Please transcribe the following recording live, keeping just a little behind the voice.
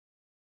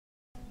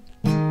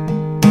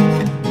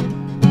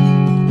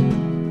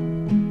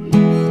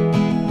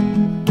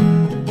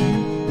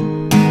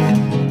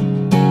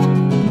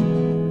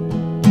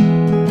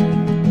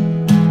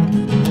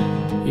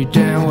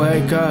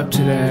wake up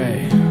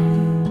today.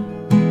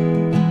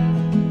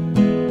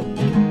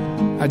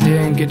 I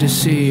didn't get to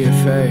see your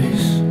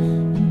face.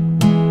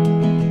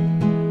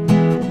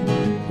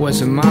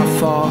 Was it my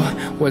fault?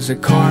 Was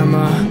it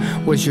karma?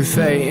 Was your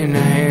fate in the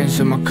hands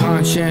of my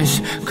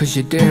conscience? Cause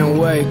you didn't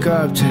wake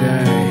up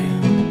today.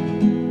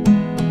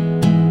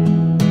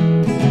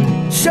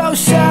 So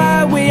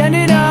sad we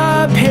ended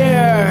up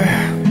here.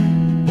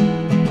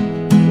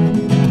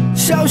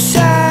 So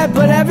sad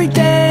but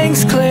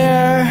everything's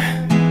clear.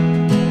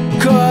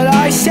 Could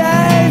I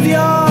save your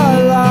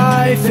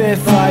life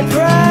if I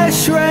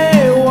press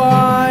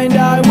rewind?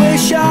 I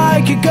wish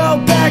I could go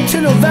back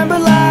to November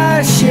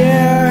last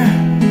year.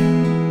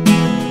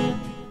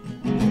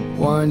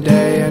 One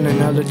day and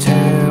another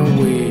 10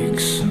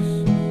 weeks.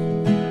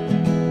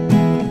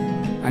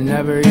 I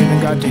never even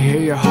got to hear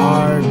your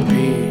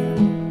heartbeat.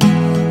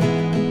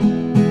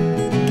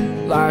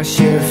 Last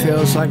year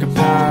feels like a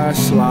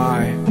past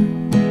life.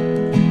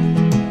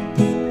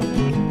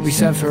 We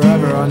said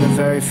forever on the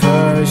very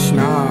first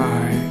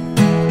night.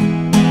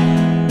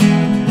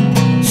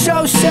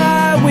 So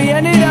sad we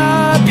ended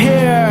up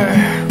here.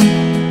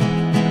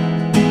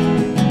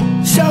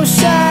 So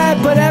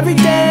sad but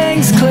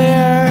everything's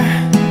clear.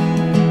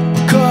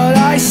 Could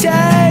I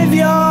save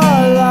your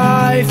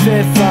life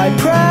if I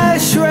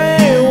press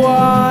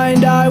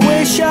rewind? I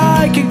wish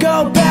I could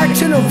go back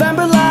to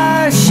November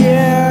last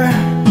year.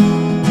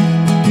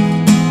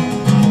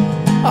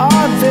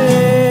 Obviously,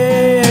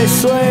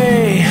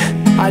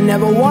 I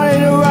never wanted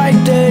to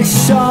write this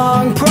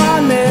song.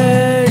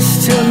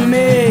 Promise to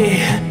me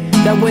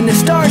that when the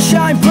stars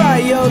shine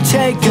bright, you'll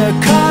take a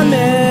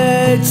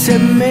comet to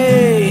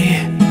me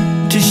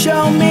to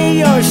show me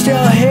you're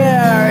still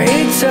here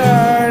eternally.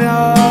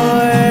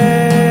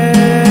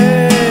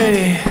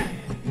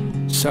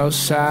 So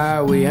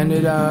sad we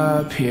ended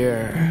up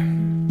here.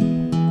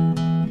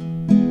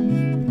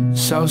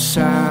 So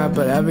sad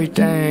but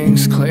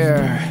everything's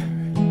clear.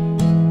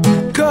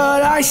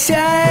 Could I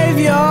save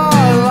your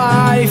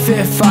life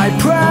if I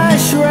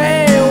press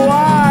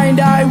rewind?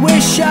 I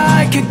wish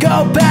I could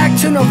go back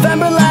to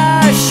November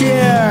last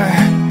year,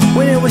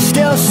 when it was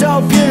still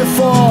so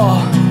beautiful.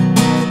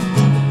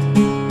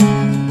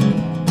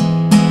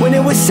 When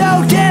it was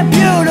so damn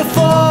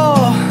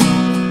beautiful.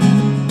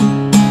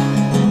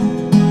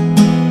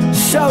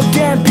 So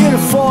damn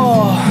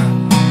beautiful.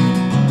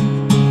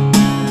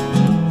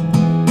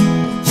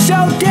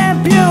 So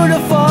damn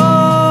beautiful.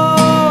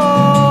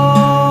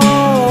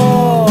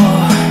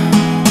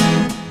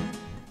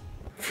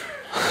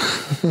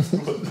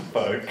 What the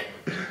fuck?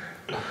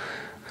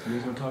 You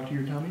guys want to talk to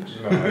your tummies?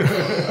 No.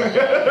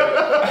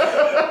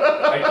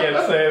 I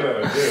can't say that,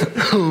 dude.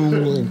 Oh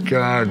my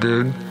god,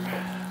 dude.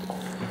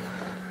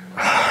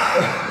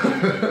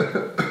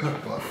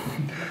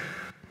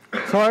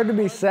 It's hard to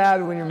be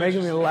sad when you're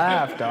making me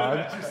laugh, dog.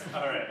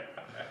 Alright.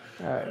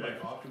 Like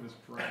Optimus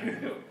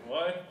Prime.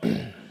 What?